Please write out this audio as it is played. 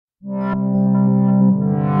Yogis,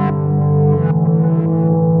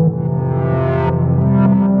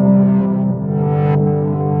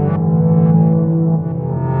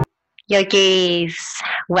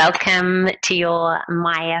 welcome to your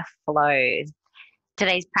Maya flow.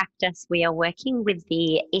 Today's practice, we are working with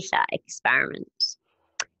the Ether experiment.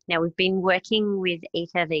 Now, we've been working with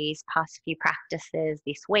Ether these past few practices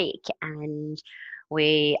this week, and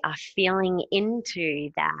we are feeling into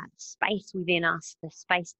that space within us, the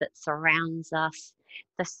space that surrounds us,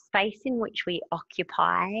 the space in which we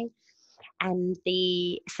occupy, and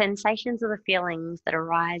the sensations or the feelings that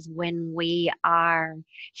arise when we are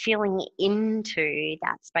feeling into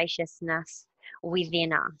that spaciousness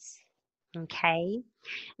within us. Okay.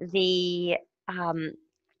 The um,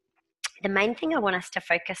 the main thing I want us to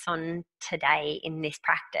focus on today in this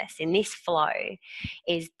practice, in this flow,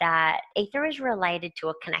 is that ether is related to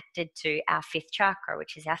or connected to our fifth chakra,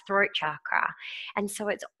 which is our throat chakra. And so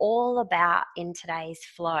it's all about, in today's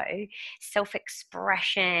flow,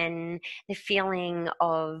 self-expression, the feeling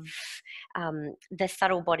of the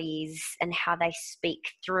subtle bodies and how they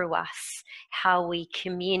speak through us, how we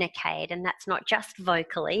communicate. And that's not just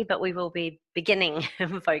vocally, but we will be beginning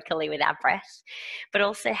vocally with our breath, but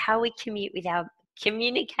also how we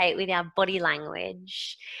communicate with our body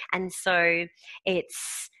language. And so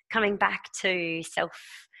it's coming back to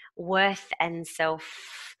self-worth and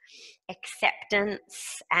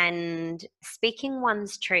self-acceptance and speaking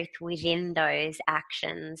one's truth within those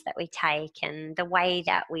actions that we take and the way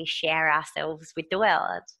that we share ourselves with the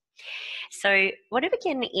world. So what if we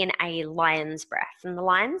begin in a lion's breath? And the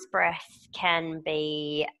lion's breath can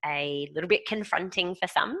be a little bit confronting for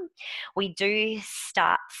some. We do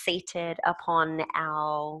start seated upon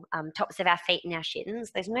our tops of our feet and our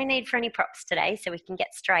shins. There's no need for any props today, so we can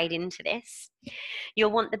get straight into this.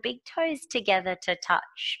 You'll want the big toes together to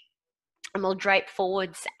touch. And we'll drape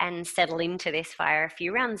forwards and settle into this via a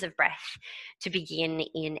few rounds of breath to begin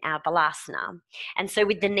in our balasana. And so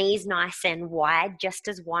with the knees nice and wide, just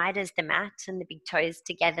as wide as the mat and the big toes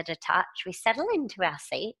together to touch, we settle into our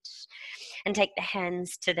seat and take the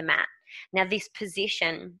hands to the mat. Now this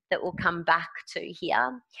position that we'll come back to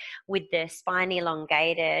here with the spine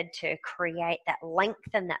elongated to create that length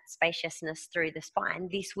and that spaciousness through the spine,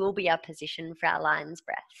 this will be our position for our lion's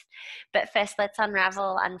breath. But first, let's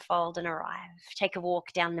unravel, unfold and arrive. Take a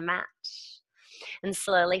walk down the mat and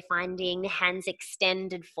slowly finding the hands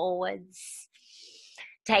extended forwards.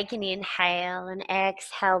 Take an inhale and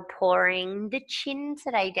exhale, pouring the chin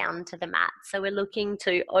today down to the mat. So we're looking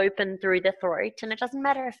to open through the throat, and it doesn't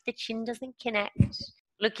matter if the chin doesn't connect.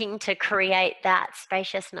 Looking to create that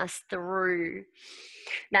spaciousness through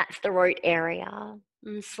that throat area.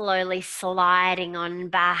 And slowly sliding on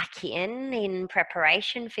back in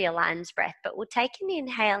preparation for your lion's breath. But we'll take an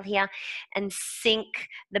inhale here and sink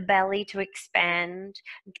the belly to expand.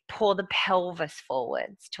 Pour the pelvis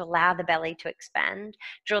forwards to allow the belly to expand.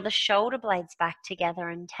 Draw the shoulder blades back together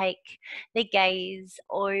and take the gaze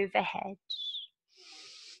overhead.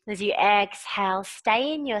 As you exhale,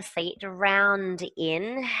 stay in your seat, round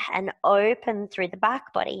in and open through the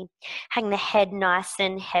back body. Hang the head nice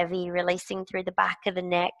and heavy, releasing through the back of the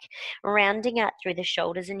neck, rounding out through the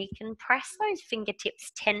shoulders, and you can press those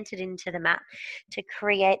fingertips tented into the mat to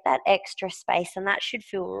create that extra space, and that should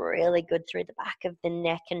feel really good through the back of the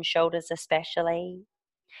neck and shoulders especially.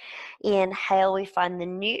 Inhale, we find the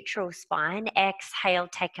neutral spine. Exhale,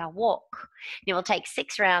 take our walk. Now we'll take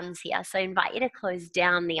 6 rounds here. So I invite you to close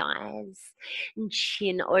down the eyes and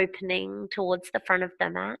chin opening towards the front of the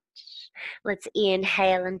mat. Let's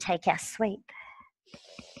inhale and take our sweep.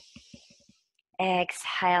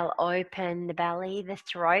 Exhale, open the belly, the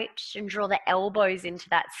throat, and draw the elbows into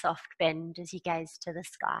that soft bend as you gaze to the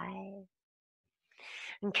sky.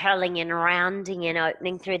 And curling in, rounding in,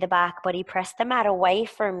 opening through the back body. Press the mat away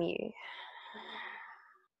from you.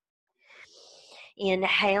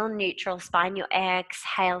 Inhale, neutral spine. Your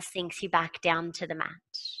exhale sinks you back down to the mat.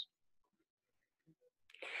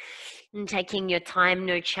 And taking your time,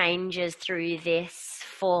 no changes through this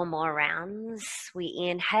 4 more rounds. We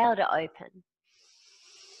inhale to open.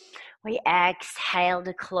 We exhale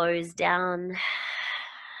to close down.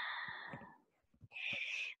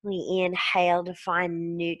 We inhale to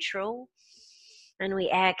find neutral. And we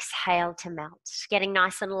exhale to melt. Getting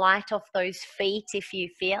nice and light off those feet if you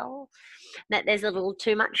feel that there's a little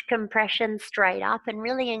too much compression straight up, and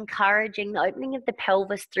really encouraging the opening of the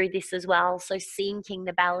pelvis through this as well. So sinking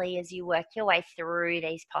the belly as you work your way through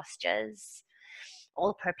these postures,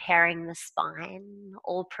 all preparing the spine,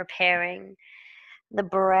 all preparing the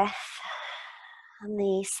breath and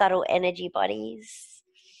the subtle energy bodies.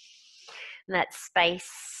 And that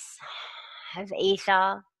space of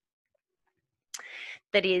ether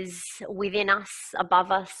that is within us,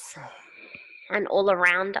 above us, and all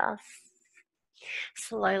around us.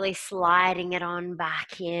 Slowly sliding it on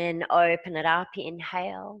back in, open it up,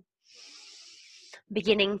 inhale.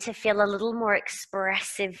 Beginning to feel a little more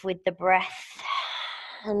expressive with the breath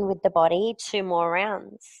and with the body. 2 more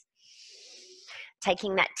rounds.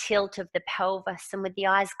 Taking that tilt of the pelvis, and with the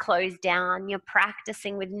eyes closed down, you're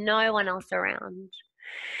practicing with no one else around.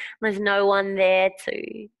 There's no one there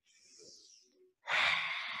to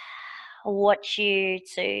watch you,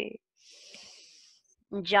 to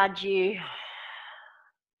judge you.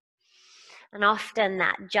 And often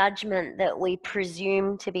that judgment that we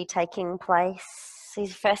presume to be taking place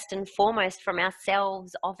is first and foremost from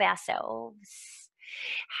ourselves, of ourselves.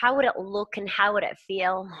 How would it look and how would it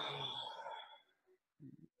feel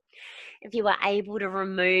if you were able to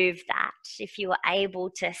remove that, if you were able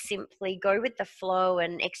to simply go with the flow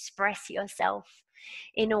and express yourself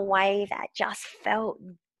in a way that just felt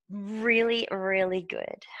really, really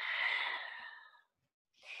good?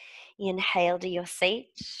 Inhale to your seat,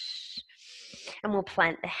 and we'll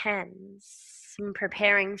plant the hands. I'm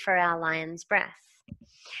preparing for our lion's breath.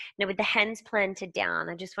 Now, with the hands planted down,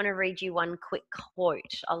 I just want to read you one quick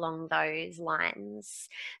quote along those lines.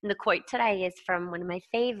 And the quote today is from one of my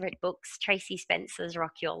favorite books, Tracy Spencer's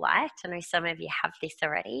Rock Your Light. I know some of you have this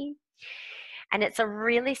already. And it's a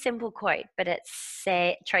really simple quote, but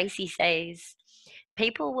Tracy says,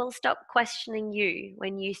 people will stop questioning you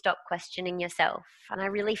when you stop questioning yourself. And I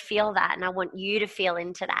really feel that, and I want you to feel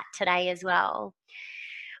into that today as well.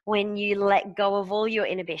 When you let go of all your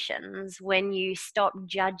inhibitions, when you stop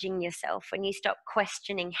judging yourself, when you stop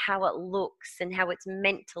questioning how it looks and how it's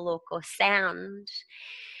meant to look or sound,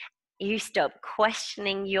 you stop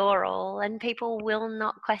questioning your all, and people will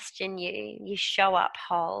not question you. You show up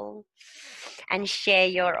whole and share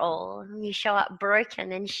your all. You show up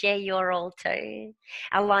broken and share your all too.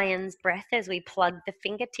 Our lion's breath, as we plug the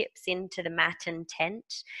fingertips into the mat and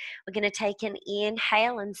tent, we're going to take an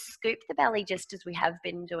inhale and scoop the belly just as we have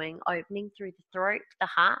been doing, opening through the throat, the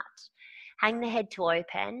heart. Hang the head to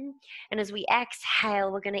open. And as we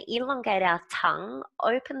exhale, we're going to elongate our tongue,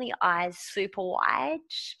 open the eyes super wide,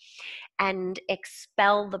 and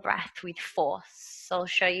expel the breath with force. So I'll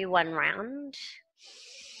show you one round.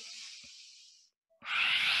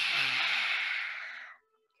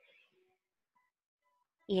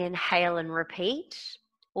 Inhale and repeat.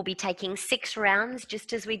 We'll be taking 6 rounds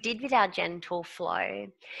just as we did with our gentle flow.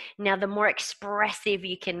 Now, the more expressive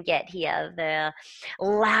you can get here, the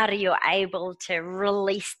louder you're able to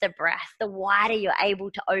release the breath, the wider you're able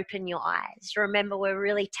to open your eyes. Remember, we're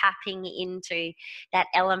really tapping into that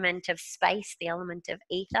element of space, the element of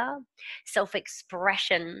ether,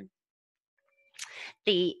 self-expression,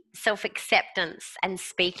 the self-acceptance, and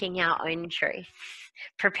speaking our own truth.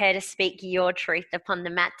 Prepare to speak your truth upon the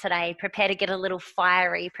mat today. Prepare to get a little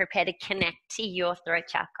fiery. Prepare to connect to your throat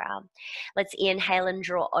chakra. Let's inhale and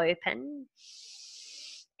draw open.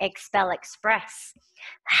 Expel, express.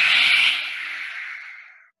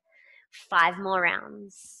 5 more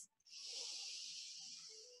rounds.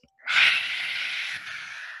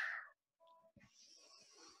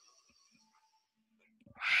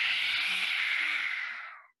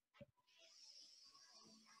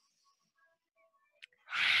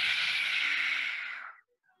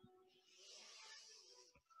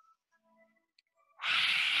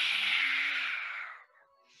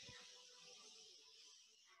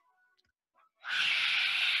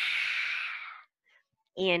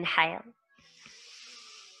 Inhale.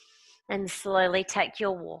 And slowly take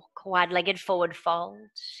your walk, wide-legged forward fold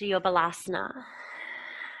to your balasana.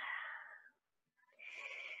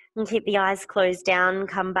 And keep the eyes closed down,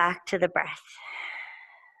 come back to the breath.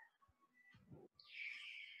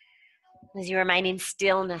 As you remain in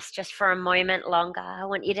stillness just for a moment longer, I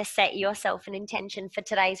want you to set yourself an intention for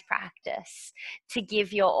today's practice, to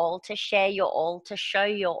give your all, to share your all, to show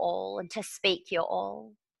your all, and to speak your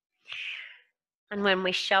all. And when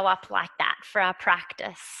we show up like that for our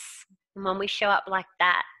practice, and when we show up like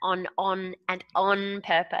that on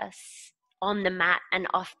purpose, on the mat and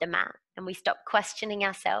off the mat, and we stop questioning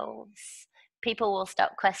ourselves, people will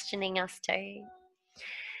stop questioning us too.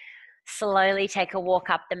 Slowly take a walk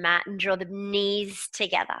up the mat and draw the knees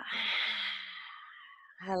together.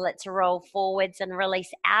 Let's roll forwards and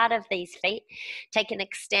release out of these feet. Take an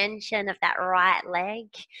extension of that right leg.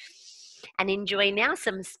 And enjoy now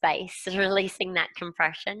some space, releasing that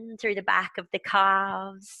compression through the back of the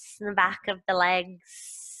calves, and the back of the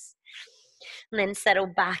legs. And then settle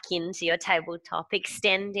back into your tabletop,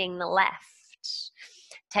 extending the left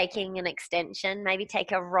taking an extension, maybe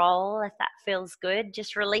take a roll if that feels good.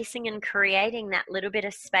 Just releasing and creating that little bit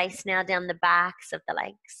of space now down the backs of the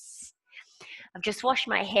legs. I've just washed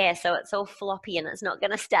my hair, so it's all floppy and it's not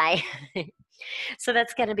going to stay. So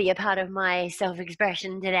that's going to be a part of my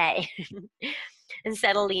self-expression today. And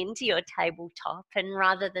settle into your tabletop, and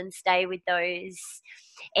rather than stay with those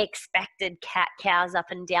expected cat-cows up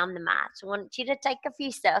and down the mat, I want you to take a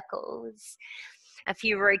few circles, a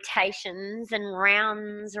few rotations and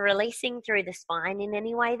rounds, releasing through the spine in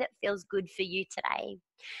any way that feels good for you today.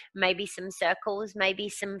 Maybe some circles, maybe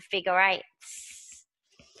some figure eights.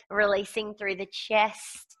 Releasing through the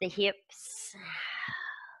chest, the hips.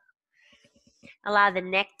 Allow the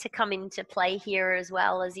neck to come into play here as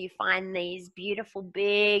well as you find these beautiful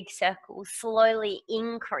big circles, slowly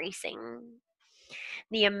increasing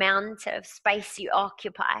the amount of space you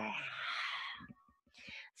occupy.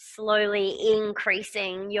 Slowly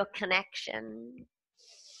increasing your connection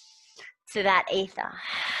to that ether.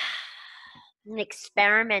 And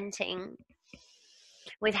experimenting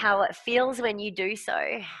with how it feels when you do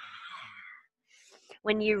so.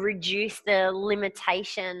 When you reduce the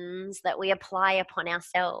limitations that we apply upon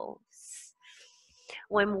ourselves.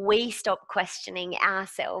 When we stop questioning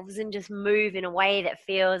ourselves and just move in a way that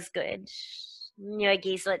feels good.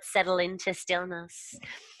 Yogis, let's settle into stillness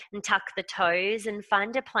and tuck the toes and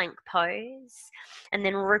find a plank pose, and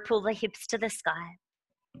then ripple the hips to the sky.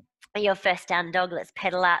 Your first down dog, let's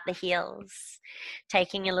pedal out the heels,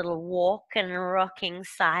 taking a little walk and rocking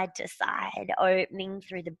side to side, opening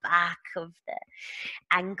through the back of the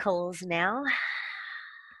ankles now.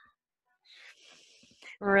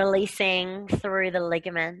 Releasing through the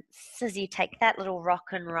ligaments as you take that little rock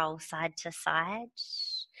and roll side to side.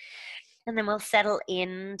 And then we'll settle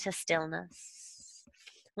into stillness.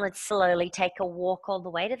 Let's slowly take a walk all the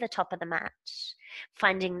way to the top of the mat,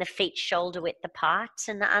 finding the feet shoulder width apart,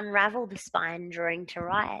 and unravel the spine, drawing to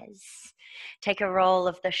rise. Take a roll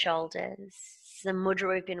of the shoulders. The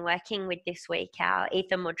mudra we've been working with this week, our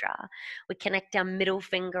ether mudra. We connect our middle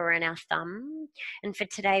finger and our thumb. And for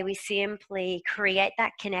today, we simply create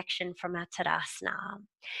that connection from our Tadasana.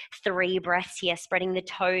 3 breaths here, spreading the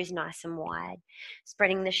toes nice and wide,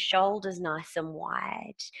 spreading the shoulders nice and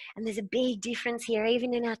wide. And there's a big difference here,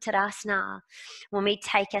 even in our Tadasana. When we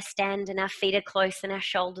take a stand and our feet are close and our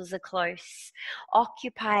shoulders are close,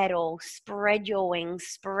 occupy it all. Spread your wings,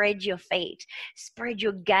 spread your feet, spread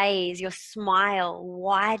your gaze, your smile.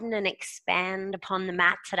 Widen and expand upon the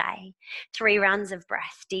mat today. 3 rounds of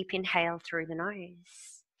breath. Deep inhale through the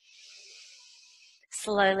nose.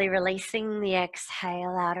 Slowly releasing the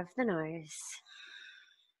exhale out of the nose.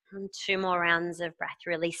 And 2 more rounds of breath.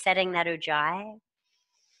 Really setting that ujjayi.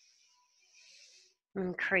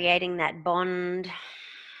 And creating that bond,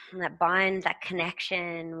 that bind, that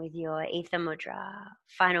connection with your ether mudra.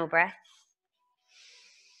 Final breath.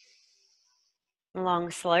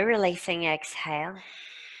 Long, slow, releasing exhale.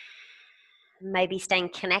 Maybe staying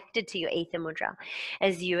connected to your ether mudra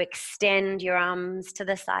as you extend your arms to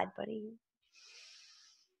the side body.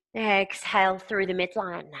 Exhale through the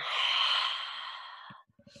midline.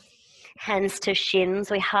 Hands to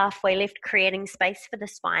shins. We halfway lift, creating space for the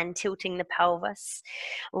spine, tilting the pelvis.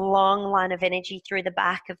 Long line of energy through the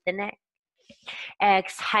back of the neck.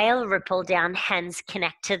 Exhale, ripple down, hands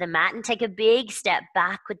connect to the mat, and take a big step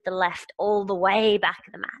back with the left all the way back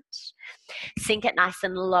of the mat. Sink it nice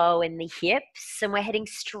and low in the hips, and we're heading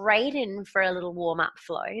straight in for a little warm-up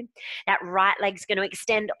flow. That right leg's going to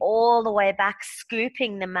extend all the way back,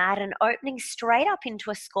 scooping the mat and opening straight up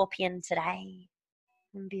into a scorpion today.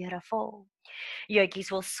 Beautiful.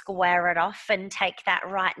 Yogis will square it off and take that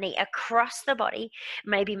right knee across the body,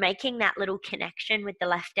 maybe making that little connection with the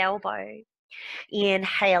left elbow.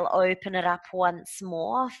 Inhale, open it up once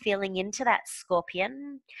more, feeling into that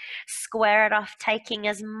scorpion. Square it off, taking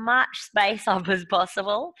as much space up as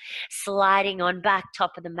possible. Sliding on back,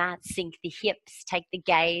 top of the mat, sink the hips, take the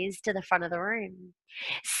gaze to the front of the room.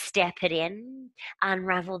 Step it in,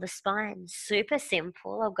 unravel the spine. Super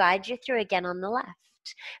simple. I'll guide you through again on the left.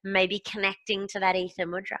 Maybe connecting to that ether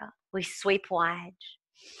mudra. We sweep wide.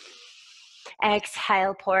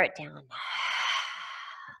 Exhale, pour it down.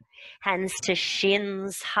 Hands to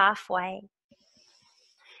shins halfway.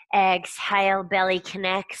 Exhale, belly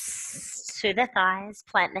connects to the thighs.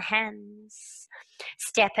 Plant the hands.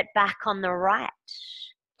 Step it back on the right.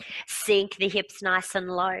 Sink the hips nice and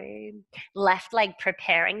low. Left leg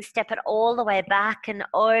preparing. Step it all the way back and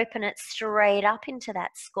open it straight up into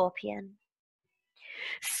that scorpion.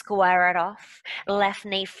 Square it off. Left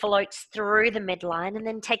knee floats through the midline, and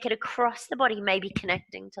then take it across the body, maybe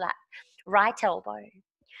connecting to that right elbow.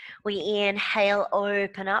 We inhale,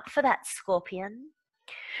 open up for that scorpion.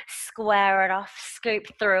 Square it off, scoop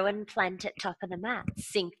through and plant it top of the mat.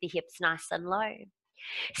 Sink the hips nice and low.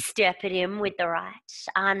 Step it in with the right.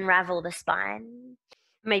 Unravel the spine.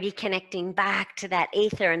 Maybe connecting back to that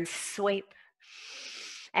ether and sweep.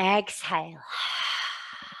 Exhale.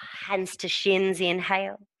 Hands to shins,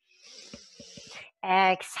 inhale.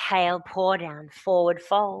 Exhale, pour down, forward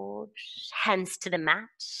fold, hands to the mat,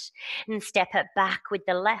 and step it back with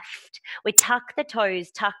the left. We tuck the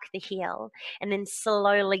toes, tuck the heel, and then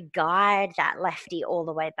slowly guide that lefty all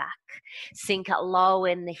the way back. Sink it low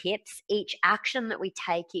in the hips. Each action that we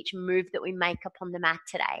take, each move that we make up on the mat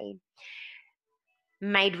today,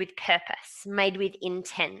 made with purpose, made with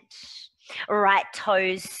intent. Right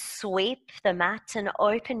toes sweep the mat and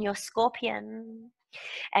open your scorpion.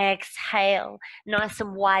 Exhale, nice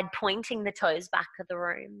and wide, pointing the toes back of the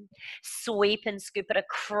room. Sweep and scoop it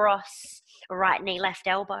across right knee, left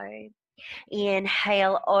elbow.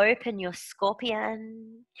 Inhale, open your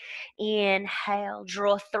scorpion. Inhale,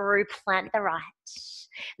 draw through, plant the right.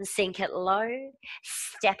 And sink it low.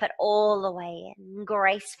 Step it all the way in,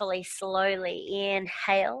 gracefully, slowly.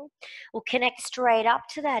 Inhale. We'll connect straight up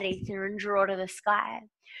to that ether and draw to the sky.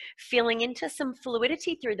 Feeling into some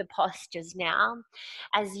fluidity through the postures now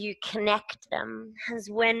as you connect them. As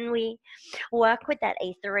when we work with that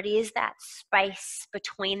ether, it is that space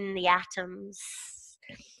between the atoms.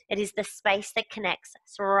 It is the space that connects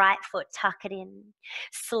us. Right foot, tuck it in.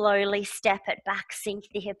 Slowly step it back, sink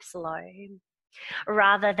the hips low.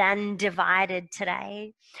 Rather than divided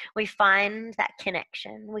today, we find that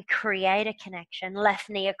connection. We create a connection. Left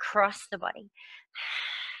knee across the body.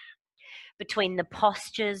 Between the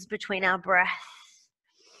postures, between our breath.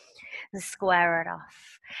 And square it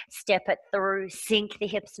off. Step it through, sink the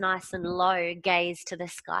hips nice and low, gaze to the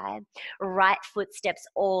sky. Right foot steps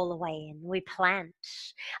all the way in. We plant.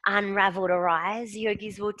 Unravel to rise.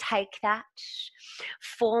 Yogis will take that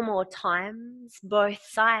 4 more times, both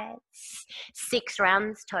sides. 6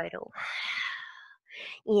 rounds total.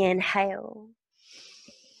 Inhale.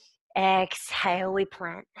 Exhale, we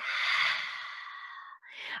plant.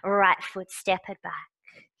 Right foot, step it back.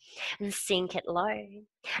 And sink it low.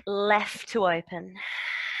 Left to open.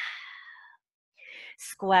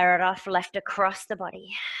 Square it off, left across the body.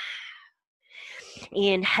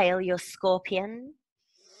 Inhale your scorpion.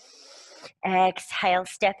 Exhale,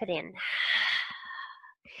 step it in.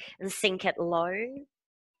 And sink it low.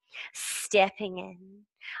 Stepping in.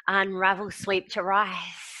 Unravel, sweep to rise.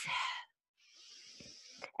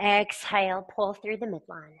 Exhale, pour through the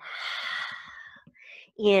midline.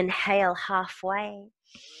 Inhale, halfway.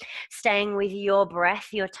 Staying with your breath,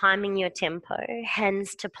 your timing, your tempo.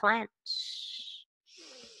 Hands to plant.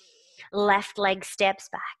 Left leg steps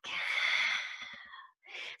back.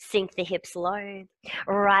 Sink the hips low.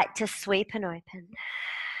 Right to sweep and open.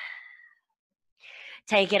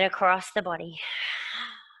 Take it across the body.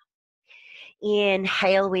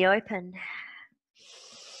 Inhale, we open.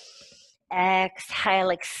 Exhale,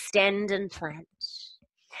 extend and plant.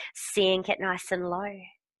 Sink it nice and low.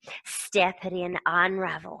 Step it in,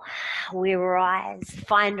 unravel. We rise,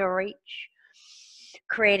 find a reach.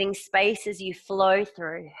 Creating space as you flow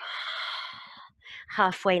through.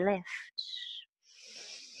 Halfway lift.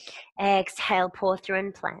 Exhale, pour through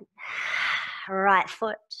and plant. Right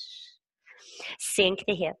foot. Sink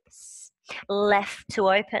the hips. Left to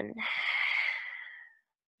open.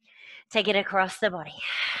 Take it across the body.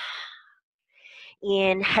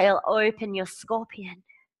 Inhale, open your scorpion.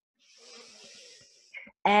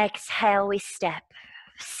 Exhale, we step.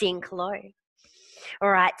 Sink low.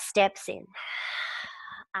 Right steps in.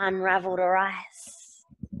 Unravel to rise.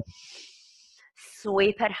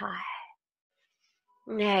 Sweep it high.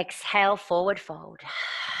 Exhale, forward fold.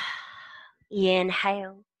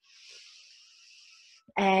 Inhale.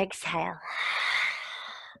 Exhale.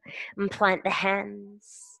 And plant the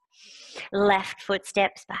hands. Left foot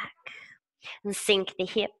steps back. And sink the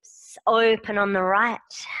hips. Open on the right.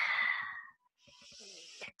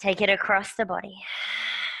 Take it across the body.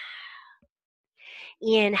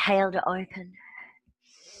 Inhale to open.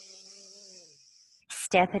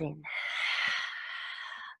 Step it in.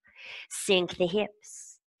 Sink the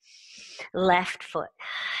hips. Left foot.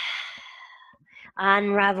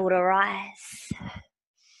 Unravel to rise.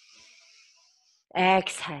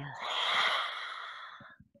 Exhale.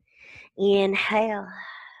 Inhale.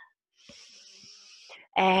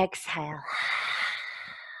 Exhale.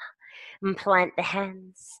 And plant the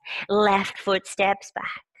hands. Left foot steps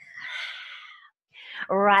back.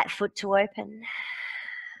 Right foot to open.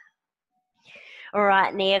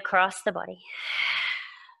 Right knee across the body.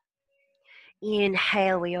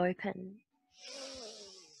 Inhale, we open.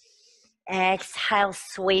 Exhale,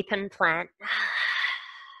 sweep and plant.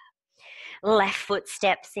 Left foot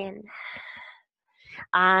steps in.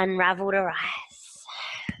 Unravel to rise.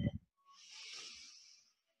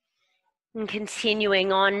 And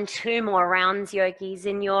continuing on 2 more rounds, yogis,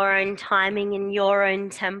 in your own timing, in your own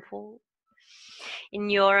tempo, in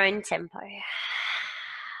your own tempo.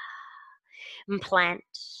 And plant.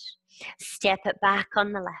 Step it back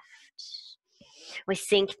on the left. We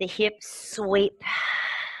sink the hips, sweep.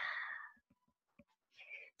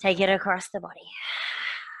 Take it across the body.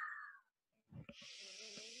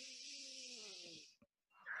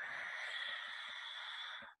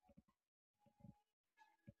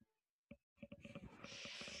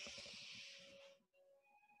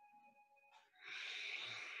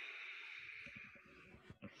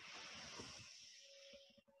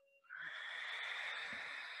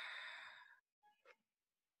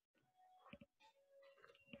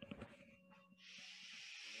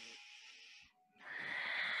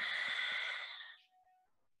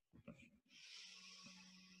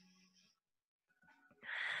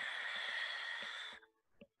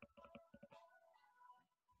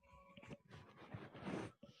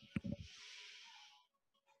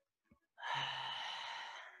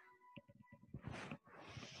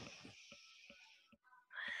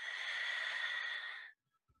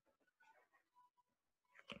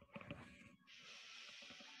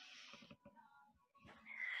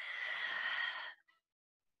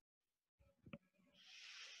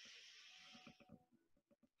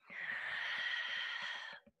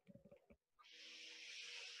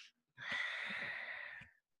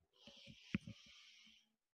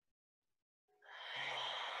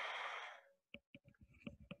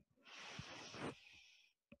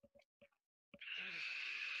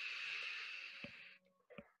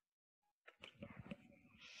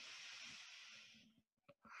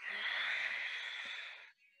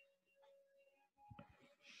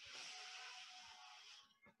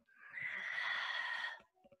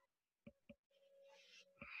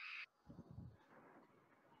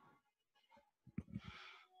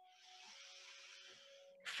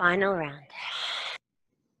 Final round.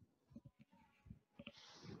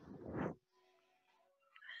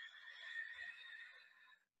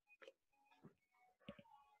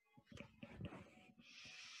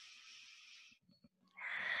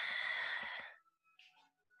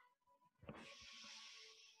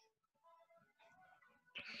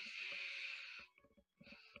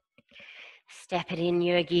 Step it in,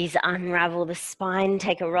 yogis. Unravel the spine.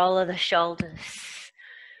 Take a roll of the shoulders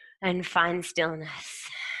and find stillness.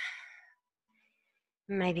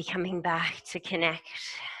 Maybe coming back to connect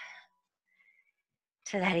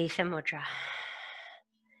to that ether mudra.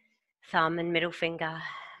 Thumb and middle finger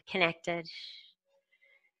connected.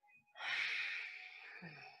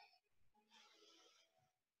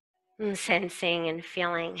 And sensing and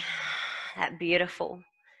feeling that beautiful,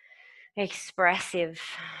 expressive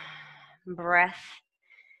breath,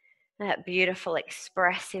 that beautiful,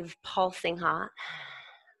 expressive, pulsing heart.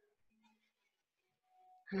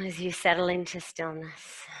 And as you settle into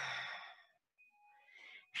stillness,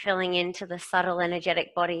 filling into the subtle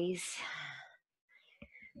energetic bodies,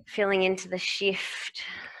 feeling into the shift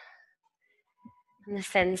and the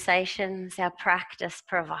sensations our practice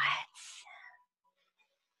provides.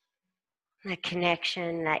 That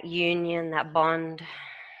connection, that union, that bond,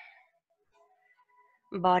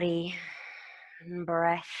 body and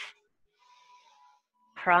breath,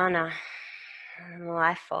 prana and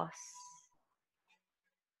life force.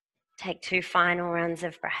 Take 2 final rounds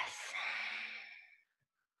of breath.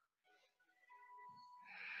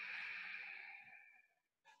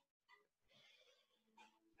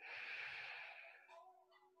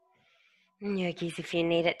 And yogis, if you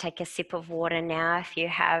need it, take a sip of water now. If you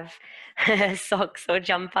have socks or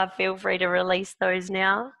jumper, feel free to release those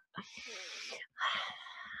now.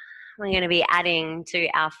 We're going to be adding to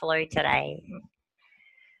our flow today.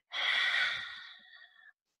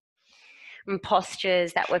 And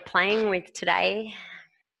postures that we're playing with today.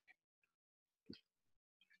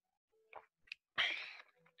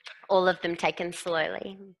 All of them taken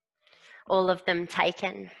slowly. All of them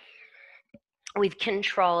taken with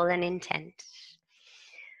control and intent.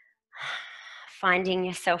 Finding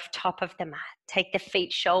yourself top of the mat. Take the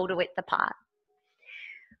feet shoulder width apart.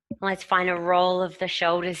 Let's find a roll of the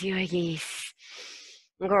shoulders, yogis.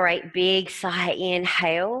 Great big sigh,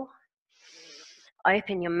 inhale.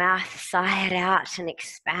 Open your mouth, sigh it out and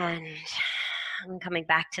expand. And coming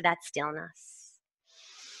back to that stillness.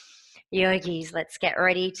 Yogis, let's get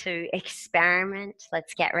ready to experiment.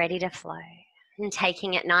 Let's get ready to flow. And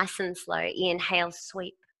taking it nice and slow. Inhale,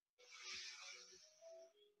 sweep.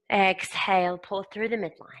 Exhale, pull through the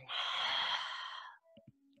midline.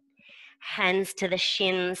 Hands to the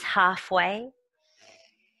shins halfway.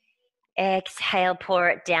 Exhale, pour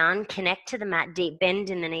it down. Connect to the mat, deep bend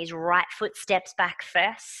in the knees. Right foot steps back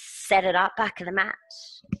first. Set it up, back of the mat.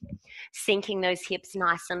 Sinking those hips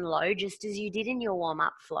nice and low, just as you did in your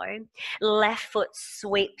warm-up flow. Left foot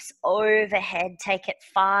sweeps overhead. Take it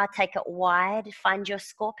far, take it wide. Find your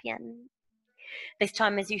scorpion. This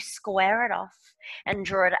time as you square it off and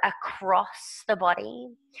draw it across the body,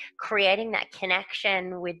 creating that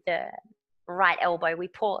connection with the right elbow, we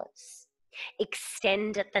pause.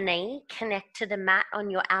 Extend at the knee, connect to the mat on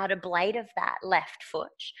your outer blade of that left foot,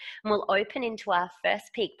 and we'll open into our first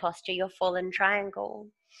peak posture, your fallen triangle.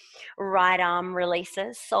 Right arm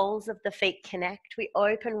releases, soles of the feet connect. We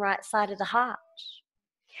open right side of the heart.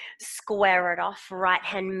 Square it off, right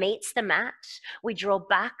hand meets the mat. We draw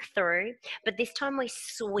back through, but this time we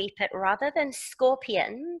sweep it. Rather than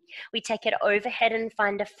scorpion, we take it overhead and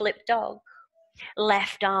find a flip dog.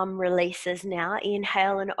 Left arm releases now.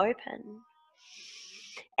 Inhale and open.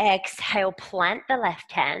 Exhale, plant the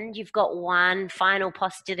left hand. You've got one final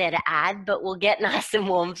posture there to add, but we'll get nice and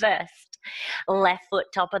warm first. Left foot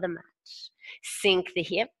top of the mat. Sink the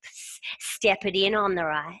hips, step it in on the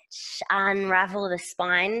right, unravel the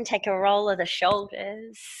spine, take a roll of the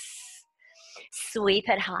shoulders, sweep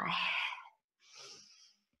it high.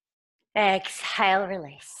 Exhale,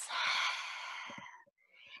 release.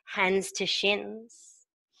 Hands to shins.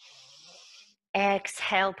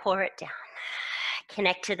 Exhale, pour it down.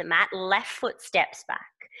 Connect to the mat, left foot steps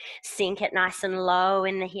back. Sink it nice and low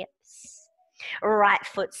in the hips. Right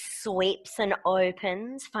foot sweeps and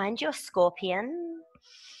opens. Find your scorpion.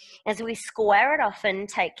 As we square it off and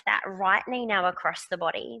take that right knee now across the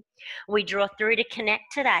body, we draw through to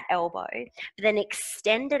connect to that elbow, but then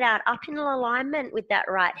extend it out up in alignment with that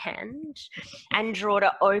right hand and draw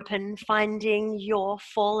to open, finding your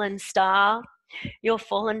fallen star, your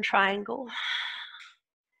fallen triangle.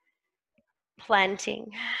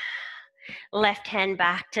 Planting. Left hand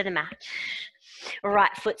back to the mat.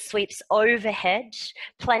 Right foot sweeps overhead,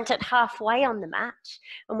 plant it halfway on the mat,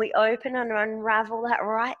 and we open and unravel that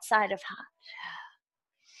right side of heart.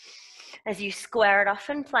 As you square it off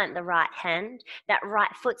and plant the right hand, that right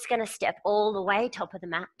foot's going to step all the way top of the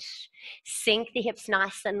mat. Sink the hips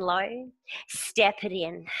nice and low, step it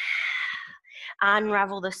in,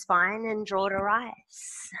 unravel the spine and draw to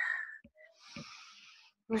rise.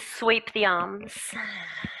 Sweep the arms.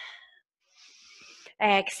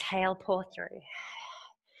 Exhale, pour through.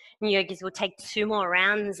 Yogis will take 2 more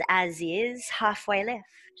rounds as is, halfway lift.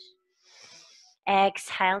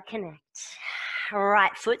 Exhale, connect.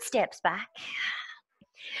 Right foot steps back.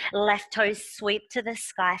 Left toes sweep to the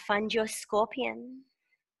sky. Find your scorpion.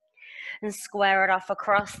 And square it off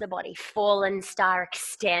across the body. Fallen star,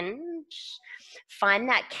 extend. Find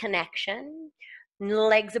that connection.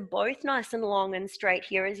 Legs are both nice and long and straight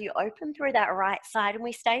here as you open through that right side, and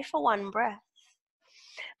we stay for 1 breath.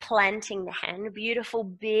 Planting the hand, beautiful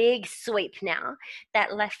big sweep now.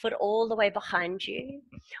 That left foot all the way behind you.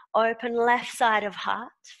 Open left side of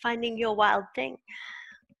heart, finding your wild thing.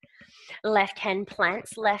 Left hand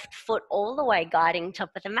plants, left foot all the way guiding top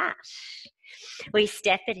of the mat. We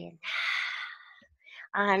step it in.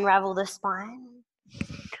 Unravel the spine.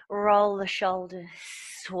 Roll the shoulders.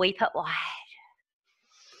 Sweep it wide.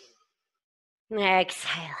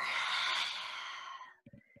 Exhale.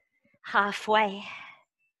 Halfway.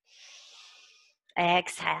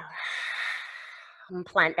 Exhale. And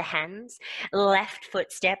plant the hands. Left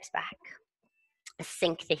foot steps back.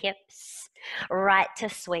 Sink the hips. Right to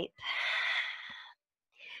sweep.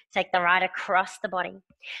 Take the right across the body.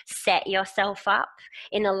 Set yourself up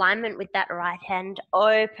in alignment with that right hand.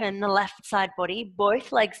 Open the left side body.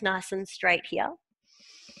 Both legs nice and straight here.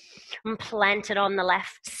 And plant it on the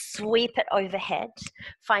left. Sweep it overhead.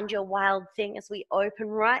 Find your wild thing as we open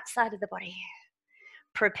right side of the body.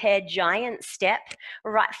 Prepare giant step,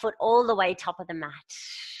 right foot all the way top of the mat,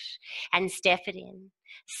 and step it in.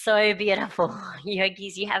 So beautiful.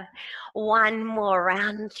 Yogis, you have 1 more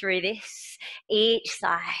round through this. Each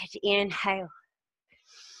side, inhale,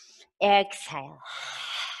 exhale,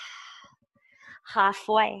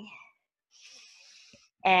 halfway,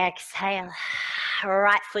 exhale,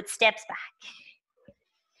 right foot steps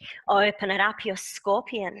back. Open it up, your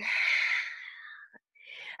scorpion.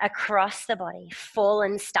 Across the body,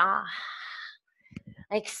 fallen star.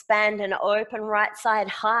 Expand and open right side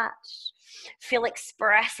heart. Feel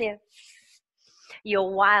expressive.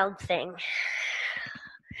 Your wild thing.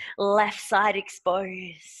 Left side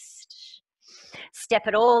exposed. Step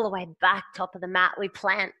it all the way back, top of the mat, we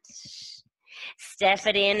plant. Step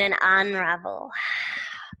it in and unravel.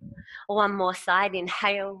 1 more side,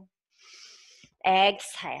 inhale.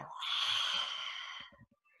 Exhale.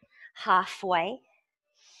 Halfway.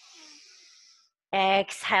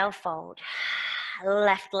 Exhale, fold.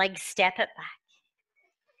 Left leg, step it back.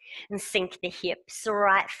 And sink the hips.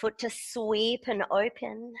 Right foot to sweep and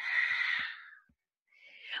open.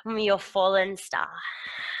 Your fallen star.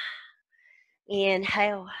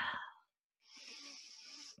 Inhale.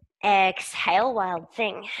 Exhale, wild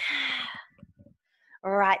thing.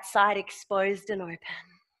 Right side exposed and open.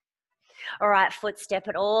 Right foot, step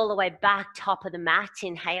it all the way back, top of the mat.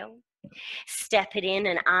 Inhale. Step it in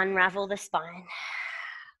and unravel the spine.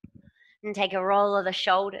 And take a roll of the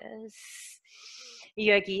shoulders.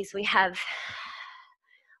 Yogis, we have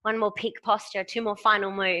one more peak posture, 2 more final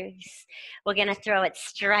moves. We're going to throw it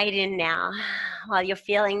straight in now while you're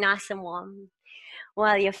feeling nice and warm,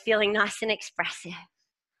 while you're feeling nice and expressive.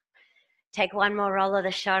 Take 1 more roll of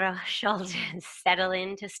the shoulders, settle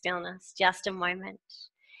into stillness, just a moment.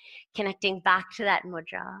 Connecting back to that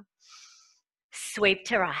mudra. Sweep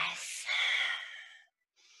to rise.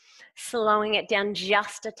 Slowing it down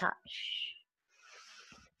just a touch.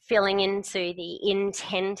 Feeling into the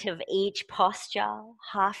intent of each posture,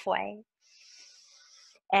 halfway.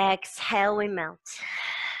 Exhale, we melt.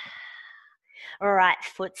 Right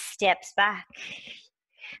foot steps back.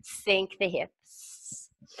 Sink the hips.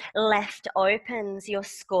 Left opens your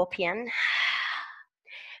scorpion.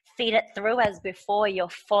 Feed it through as before, your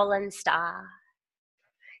fallen star.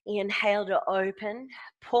 Inhale to open.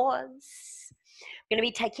 Pause. We're going to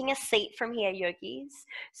be taking a seat from here, yogis.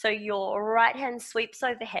 So your right hand sweeps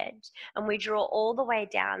overhead and we draw all the way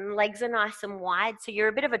down. Legs are nice and wide. So you're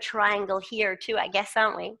a bit of a triangle here too, I guess,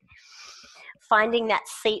 aren't we? Finding that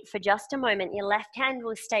seat for just a moment. Your left hand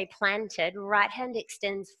will stay planted. Right hand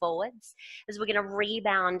extends forwards as we're going to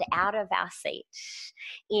rebound out of our seat.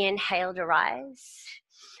 Inhale to rise.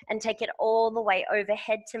 And take it all the way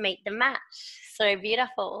overhead to meet the mat. So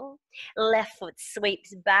beautiful. Left foot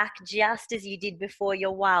sweeps back just as you did before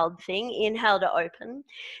your wild thing. Inhale to open.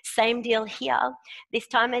 Same deal here. This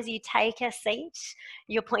time as you take a seat,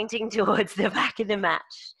 you're pointing towards the back of the mat,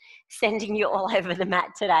 sending you all over the mat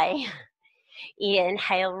today.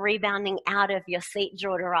 Inhale, rebounding out of your seat,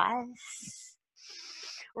 draw to rise.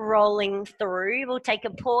 Rolling through. We'll take a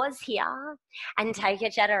pause here and take a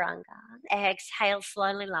chaturanga. Exhale,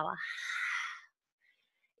 slowly lower.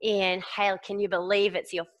 Inhale, can you believe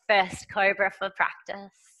it's your first cobra for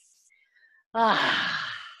practice?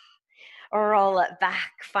 Roll it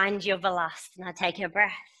back, find your Vipassana. Take a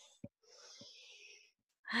breath.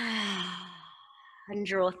 And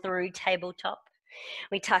draw through tabletop.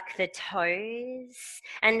 We tuck the toes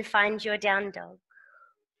and find your down dog.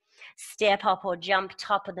 Step up or jump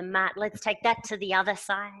top of the mat. Let's take that to the other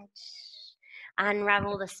side.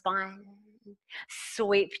 Unravel the spine.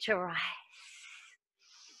 Sweep to rise.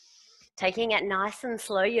 Taking it nice and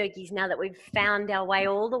slow, yogis, now that we've found our way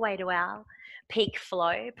all the way to our peak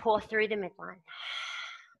flow. Pour through the midline.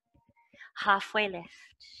 Halfway lift.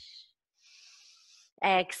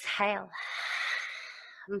 Exhale.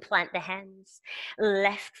 And plant the hands.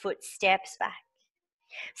 Left foot steps back.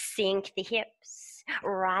 Sink the hips.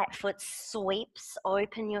 Right foot sweeps,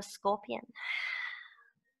 open your scorpion.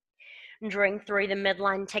 Drawing through the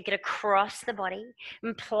midline, take it across the body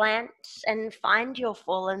and plant and find your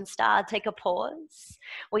fallen star. Take a pause.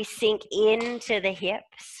 We sink into the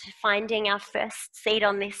hips, finding our first seat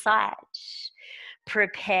on this side.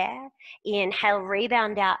 Prepare. Inhale,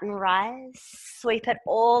 rebound out and rise. Sweep it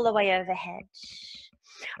all the way overhead.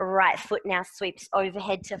 Right foot now sweeps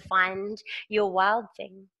overhead to find your wild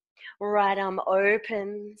thing. Right arm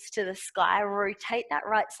opens to the sky. Rotate that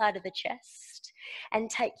right side of the chest and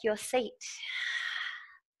take your seat.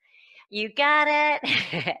 You got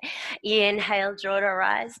it. Inhale, draw to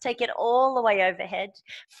rise. Take it all the way overhead.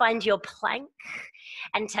 Find your plank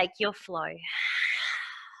and take your flow.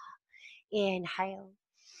 Inhale.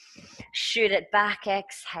 Shoot it back.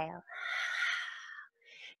 Exhale.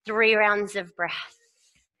 3 rounds of breath.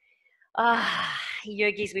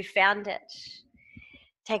 Yogis, we found it.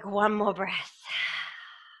 Take 1 more breath.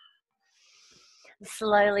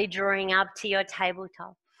 Slowly drawing up to your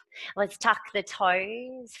tabletop. Let's tuck the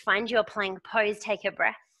toes. Find your plank pose. Take a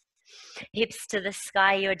breath. Hips to the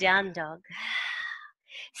sky, your down dog.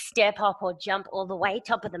 Step up or jump all the way,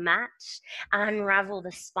 top of the mat. Unravel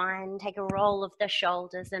the spine. Take a roll of the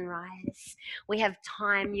shoulders and rise. We have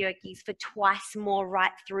time, yogis, for twice more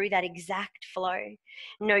right through that exact flow.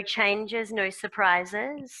 No changes, no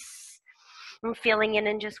surprises. I'm feeling in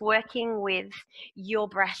and just working with your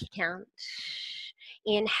breath count.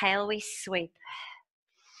 Inhale, we sweep.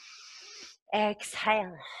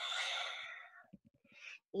 Exhale.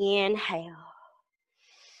 Inhale.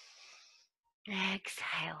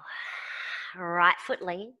 Exhale. Right foot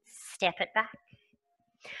leads, step it back.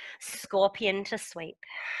 Scorpion to sweep.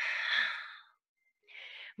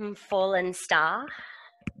 Fallen star.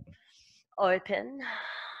 Open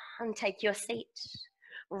and take your seat.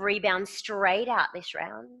 Rebound straight out this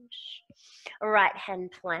round. Right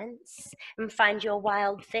hand plants and find your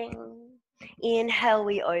wild thing. Inhale,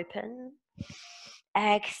 we open.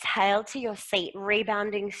 Exhale to your seat,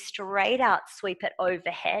 rebounding straight out, sweep it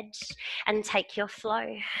overhead and take your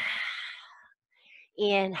flow.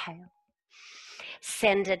 Inhale.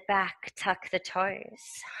 Send it back, tuck the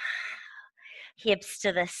toes. Hips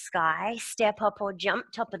to the sky, step up or jump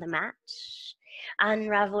top of the mat.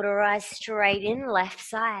 Unravel to rise straight in, left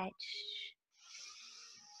side.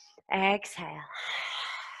 Exhale.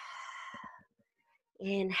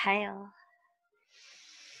 Inhale.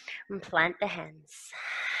 And plant the hands.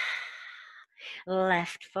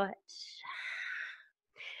 Left foot.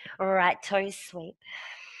 Right toes sweep.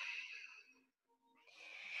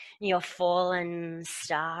 Your fallen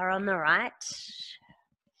star on the right.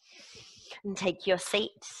 And take your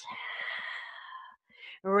seat.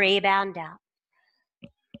 Rebound out.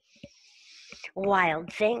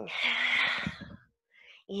 Wild thing.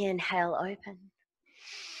 Inhale, open.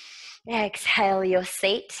 Exhale, your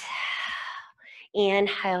seat.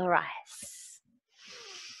 Inhale, rise.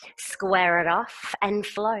 Square it off and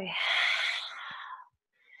flow.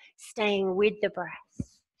 Staying with the breath.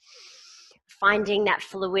 Finding that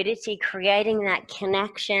fluidity, creating that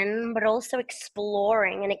connection, but also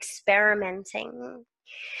exploring and experimenting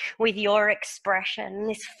with your expression.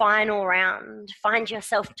 This final round, find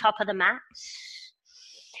yourself top of the mat.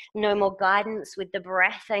 No more guidance with the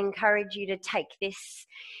breath. I encourage you to take this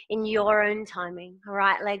in your own timing.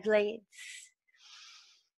 Right leg leads,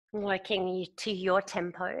 working to your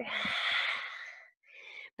tempo,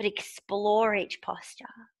 but explore each posture.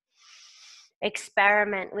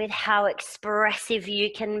 Experiment with how expressive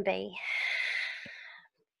you can be,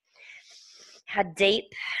 how deep,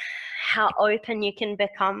 how open you can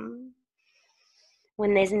become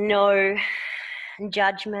when there's no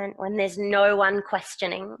judgment, when there's no one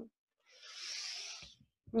questioning.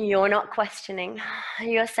 You're not questioning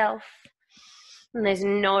yourself, and there's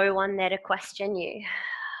no one there to question you.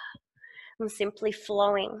 I'm simply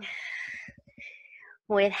flowing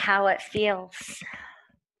with how it feels.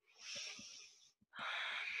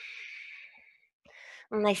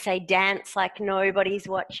 And they say dance like nobody's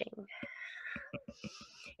watching.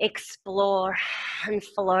 Explore and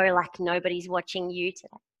flow like nobody's watching you today.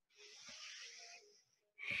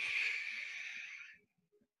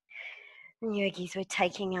 And yogis, we're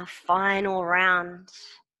taking our final round.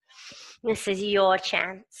 This is your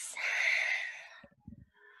chance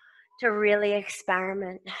to really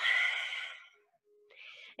experiment.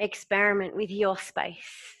 Experiment with your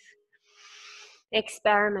space.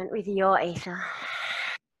 Experiment with your ether.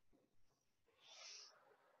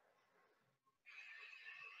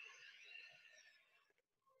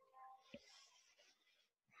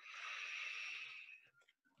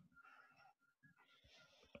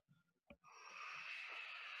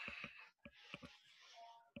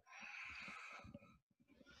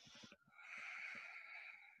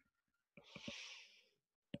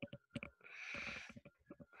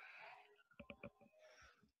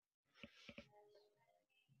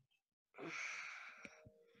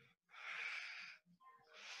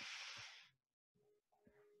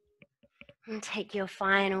 And take your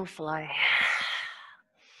final flow.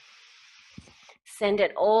 Send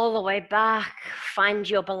it all the way back. Find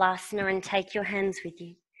your balasana and take your hands with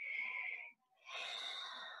you.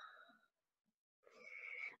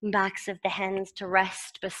 Backs of the hands to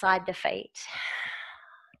rest beside the feet.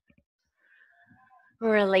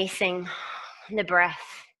 Releasing the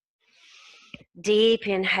breath. Deep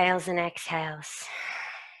inhales and exhales.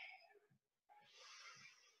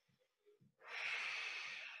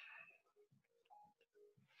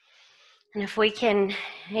 And if we can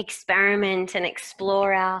experiment and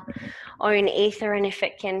explore our own ether, and if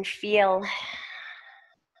it can feel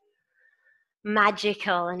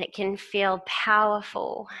magical and it can feel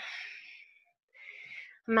powerful,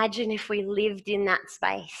 imagine if we lived in that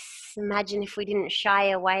space. Imagine if we didn't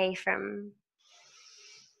shy away from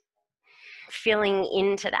feeling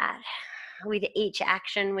into that with each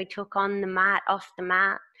action we took on the mat, off the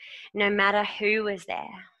mat, no matter who was there.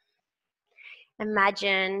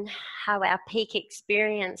 Imagine how our peak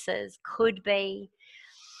experiences could be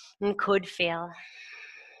and could feel.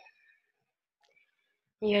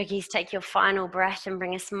 Yogis, take your final breath and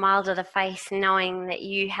bring a smile to the face, knowing that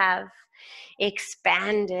you have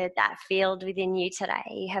expanded that field within you today.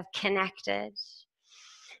 You have connected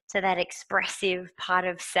to that expressive part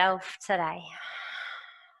of self today.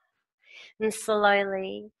 And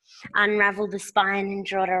slowly unravel the spine and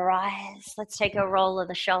draw to rise. Let's take a roll of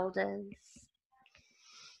the shoulders.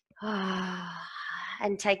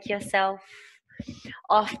 And take yourself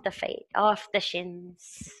off the feet, off the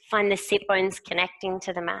shins. Find the sit bones connecting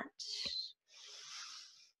to the mat.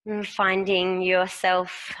 And finding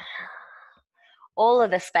yourself all of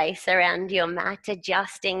the space around your mat,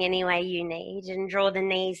 adjusting any way you need, and draw the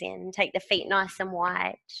knees in. Take the feet nice and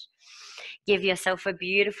wide. Give yourself a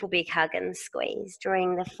beautiful big hug and squeeze,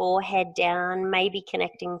 drawing the forehead down, maybe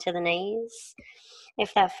connecting to the knees,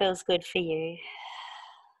 if that feels good for you.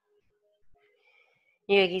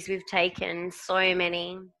 Yogis, we've taken so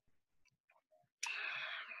many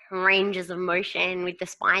ranges of motion with the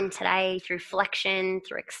spine today, through flexion,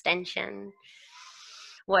 through extension.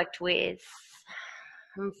 Worked with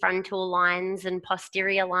frontal lines and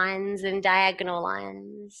posterior lines and diagonal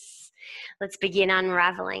lines. Let's begin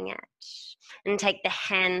unraveling it. And take the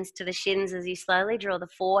hands to the shins as you slowly draw the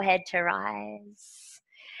forehead to rise.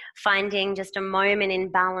 Finding just a moment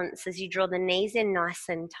in balance as you draw the knees in nice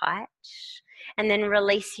and tight. And then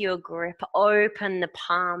release your grip, open the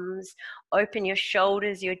palms, open your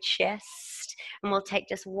shoulders, your chest, and we'll take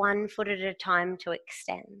just one foot at a time to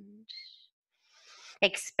extend.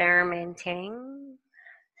 Experimenting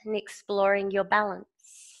and exploring your balance.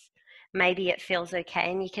 Maybe it feels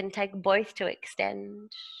okay and you can take both to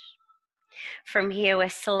extend. From here, we're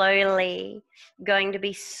slowly going to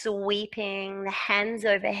be sweeping the hands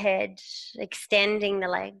overhead, extending the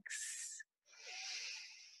legs.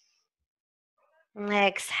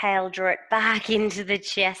 Exhale, draw it back into the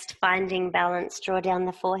chest, finding balance, draw down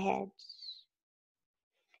the forehead.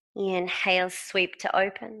 Inhale, sweep to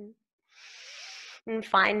open. And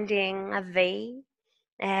finding a V.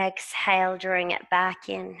 Exhale, drawing it back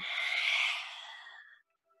in.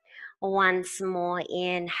 Once more,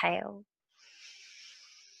 inhale.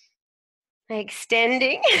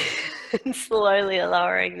 Extending and slowly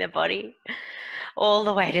lowering the body all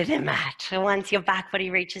the way to the mat. Once your back body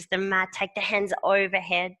reaches the mat, take the hands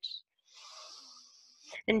overhead.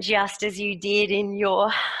 And just as you did in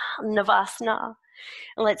your Navasana,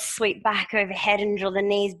 let's sweep back overhead and draw the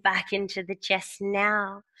knees back into the chest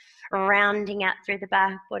now. Rounding out through the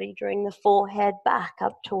back body, drawing the forehead back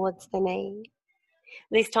up towards the knee.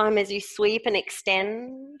 This time as you sweep and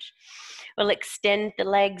extend, we'll extend the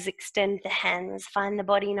legs, extend the hands, find the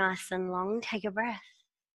body nice and long. Take a breath.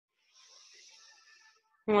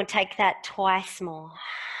 And we'll take that twice more.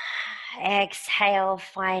 Exhale,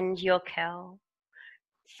 find your curl.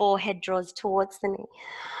 Forehead draws towards the knee.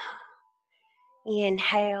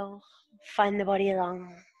 Inhale, find the body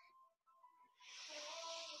long.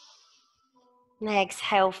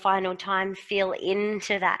 Exhale, final time, feel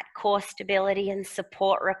into that core stability and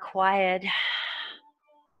support required.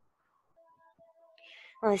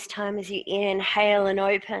 This time as you inhale and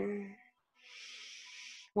open,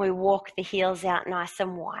 we walk the heels out nice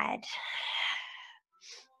and wide.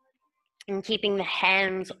 And keeping the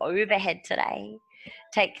hands overhead today,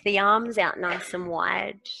 take the arms out nice and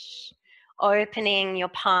wide, opening your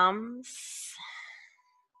palms,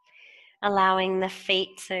 allowing the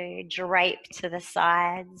feet to drape to the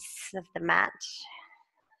sides of the mat,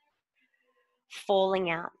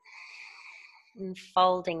 falling out and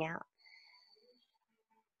folding out.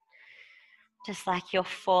 Just like your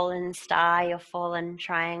fallen star, your fallen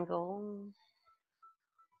triangle.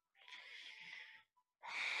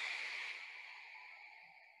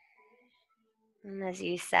 And as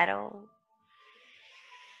you settle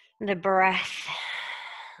the breath,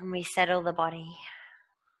 and we settle the body,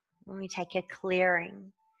 and we take a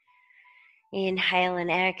clearing. Inhale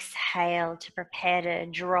and exhale to prepare to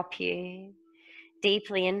drop you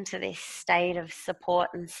deeply into this state of support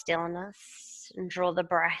and stillness, and draw the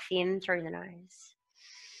breath in through the nose.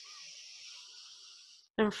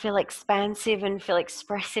 And feel expansive and feel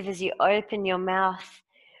expressive as you open your mouth.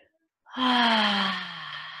 Sigh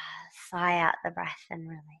out the breath and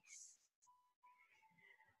release.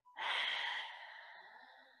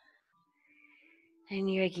 And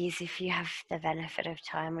yogis, if you have the benefit of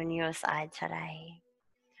time on your side today,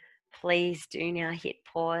 please do now hit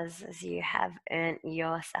pause, as you have earned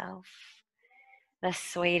yourself the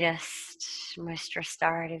sweetest, most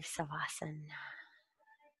restorative savasana.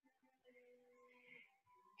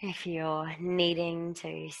 If you're needing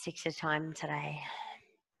to stick to time today,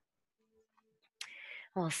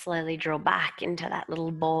 we'll slowly draw back into that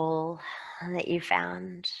little ball that you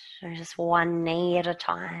found, or just one knee at a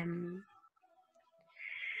time.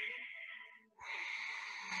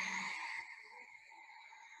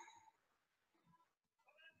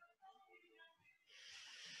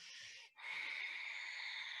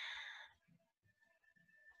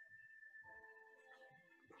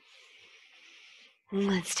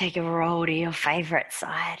 Let's take a roll to your favorite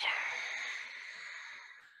side.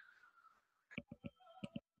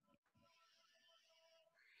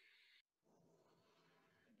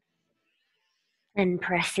 And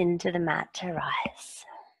press into the mat to rise.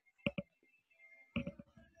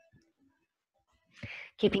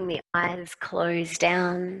 Keeping the eyes closed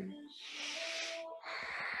down.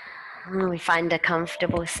 We find a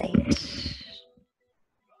comfortable seat.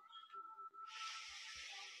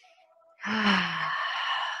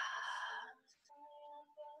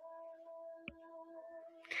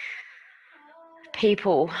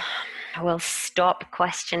 People will stop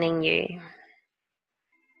questioning you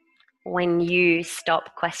when you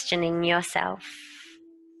stop questioning yourself.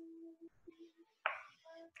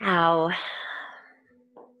 Our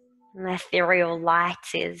ethereal light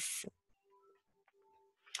is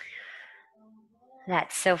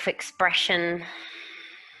that self-expression,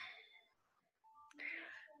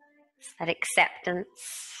 that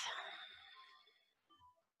acceptance.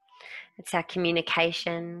 It's our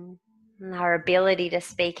communication and our ability to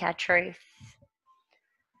speak our truth.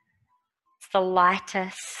 It's the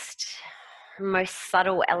lightest, most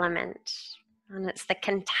subtle element, and it's the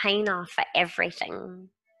container for everything.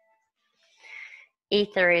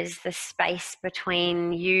 Ether is the space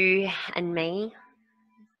between you and me.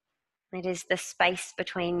 It is the space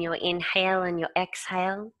between your inhale and your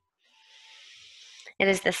exhale. It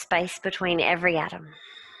is the space between every atom.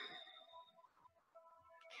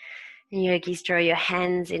 Yogis, draw your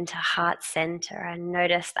hands into heart center and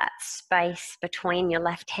notice that space between your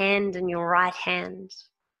left hand and your right hand.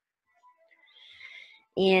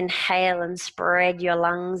 Inhale and spread your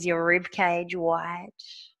lungs, your rib cage wide.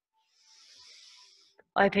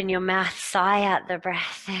 Open your mouth, sigh out the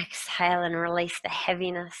breath, exhale and release the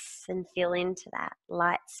heaviness and feel into that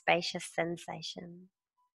light, spacious sensation.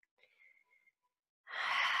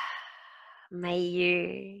 May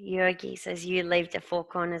you, yogis, as you leave the four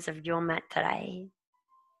corners of your mat today,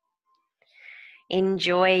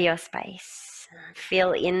 enjoy your space,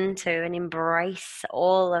 feel into and embrace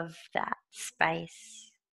all of that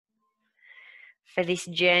space for this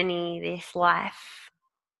journey, this life.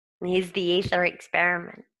 Here's the ether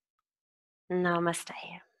experiment. Namaste.